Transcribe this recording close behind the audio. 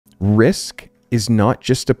Risk is not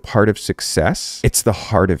just a part of success, it's the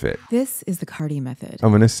heart of it. This is the Carty method.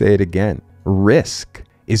 I'm going to say it again. Risk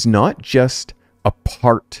is not just a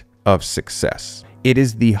part of success. It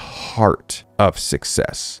is the heart of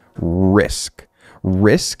success. Risk.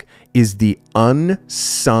 Risk is the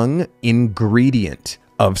unsung ingredient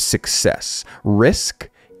of success. Risk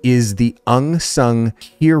is the unsung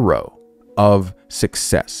hero of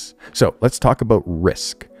success. So let's talk about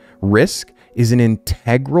risk. Risk is an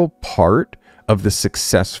integral part of the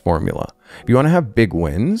success formula. If you want to have big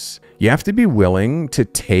wins, you have to be willing to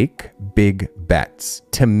take big bets,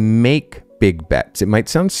 to make big bets. It might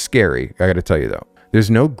sound scary, I got to tell you though.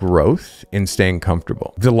 There's no growth in staying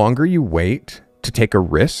comfortable. The longer you wait to take a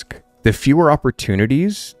risk, the fewer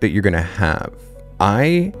opportunities that you're going to have.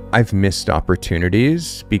 I've missed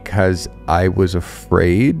opportunities because I was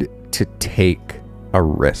afraid to take a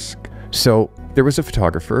risk. So there was a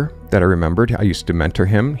photographer that I remembered. I used to mentor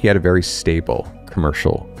him. He had a very stable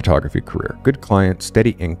commercial photography career. Good client,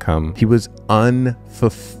 steady income. He was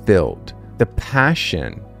unfulfilled. The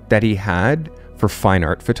passion that he had for fine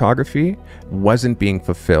art photography wasn't being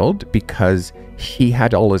fulfilled because he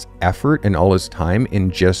had all his effort and all his time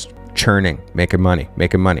in just churning, making money.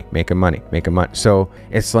 So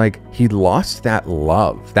it's like he lost that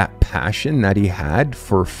love, that passion that he had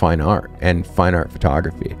for fine art and fine art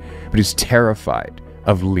photography. But he's terrified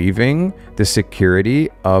of leaving the security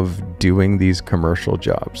of doing these commercial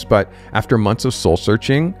jobs. But after months of soul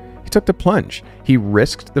searching, he took the plunge. He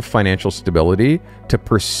risked the financial stability to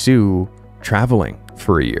pursue traveling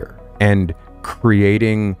for a year and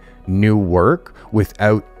creating new work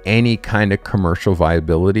without any kind of commercial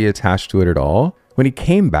viability attached to it at all. When he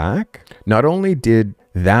came back, not only did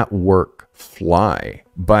that work fly,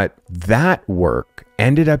 but that work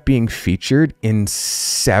ended up being featured in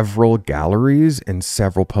several galleries and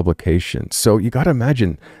several publications. So you got to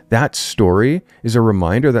imagine that story is a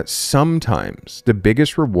reminder that sometimes the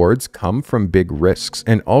biggest rewards come from big risks.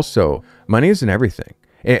 And also, money isn't everything.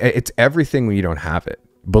 It's everything when you don't have it.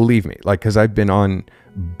 Believe me, like, because I've been on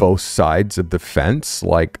both sides of the fence,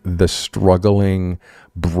 like the struggling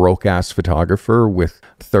broke ass photographer with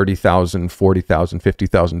 $30,000, $40,000,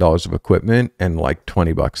 $50,000 of equipment and like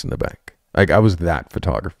 20 bucks in the bank. Like I was that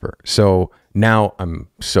photographer. So now I'm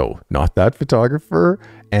so not that photographer,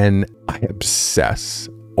 and I obsess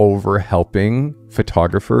over helping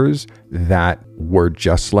photographers that were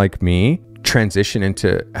just like me transition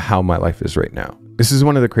into how my life is right now. This is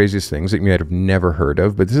one of the craziest things that you might have never heard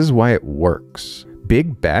of, but this is why it works.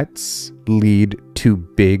 Big bets lead to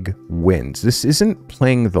big wins. This isn't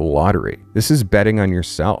playing the lottery. This is betting on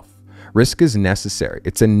yourself. Risk is necessary.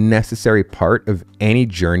 It's a necessary part of any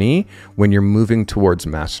journey when you're moving towards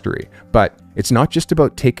mastery. But it's not just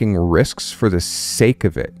about taking risks for the sake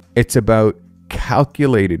of it. It's about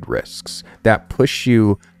calculated risks that push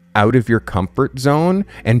you out of your comfort zone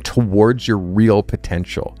and towards your real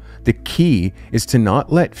potential. The key is to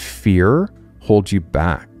not let fear hold you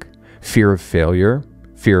back. Fear of failure,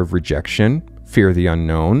 fear of rejection, fear of the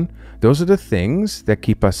unknown. Those are the things that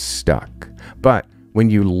keep us stuck. But when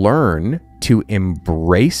you learn to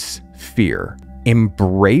embrace fear,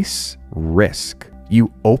 embrace risk,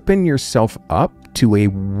 you open yourself up to a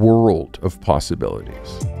world of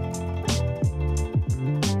possibilities.